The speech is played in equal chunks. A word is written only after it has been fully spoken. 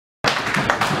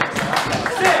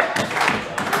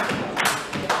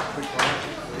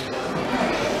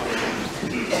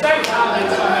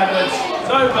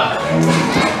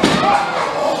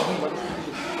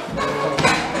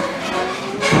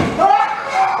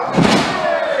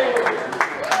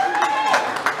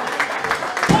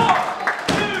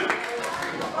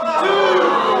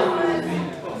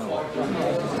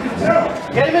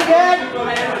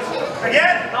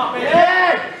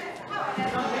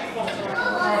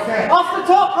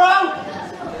top, bro!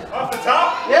 Off the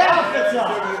top? Yeah, off the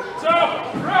top. Top,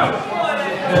 bro!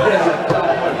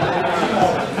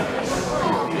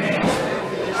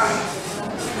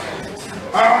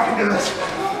 Oh, I can do this.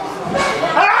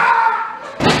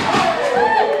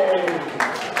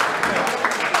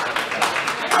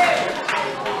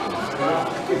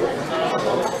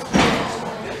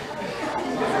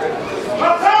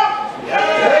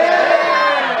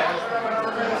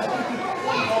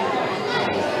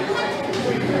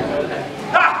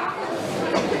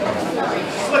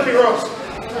 Slippy ropes.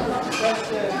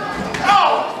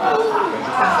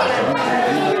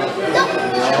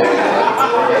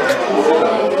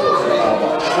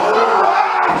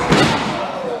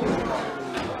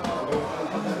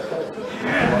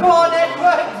 Come on,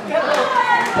 Edward!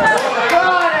 Come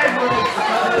on, Edward!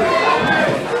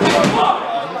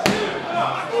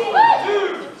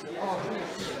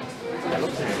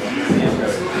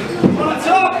 On the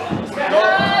top!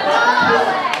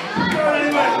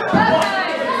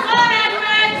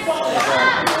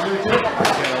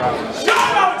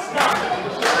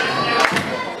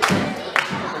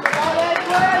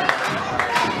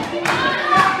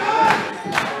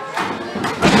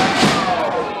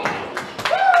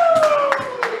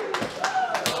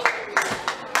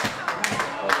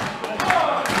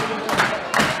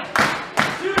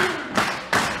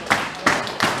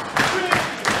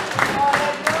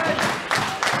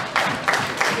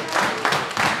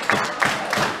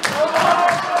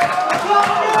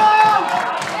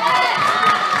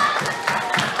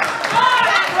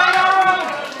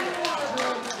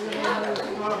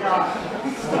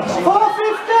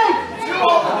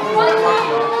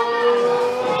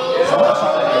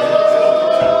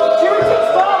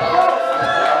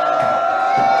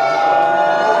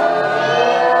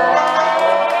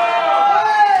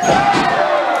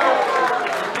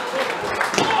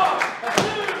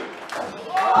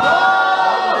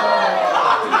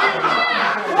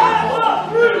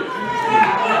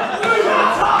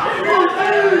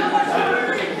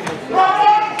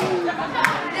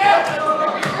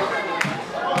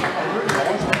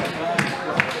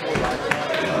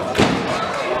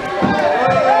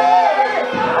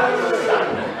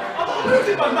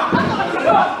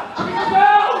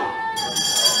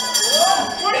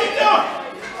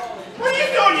 What are you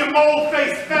doing, you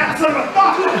mole-faced fat son of a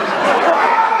fuck?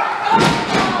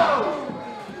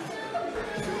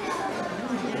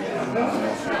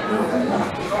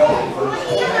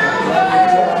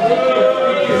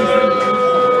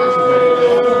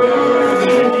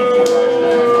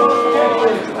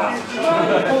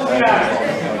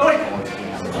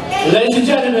 Ladies and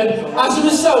gentlemen, as a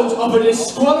result of a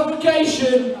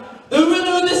disqualification, the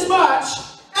winner of this match,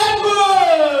 Edward!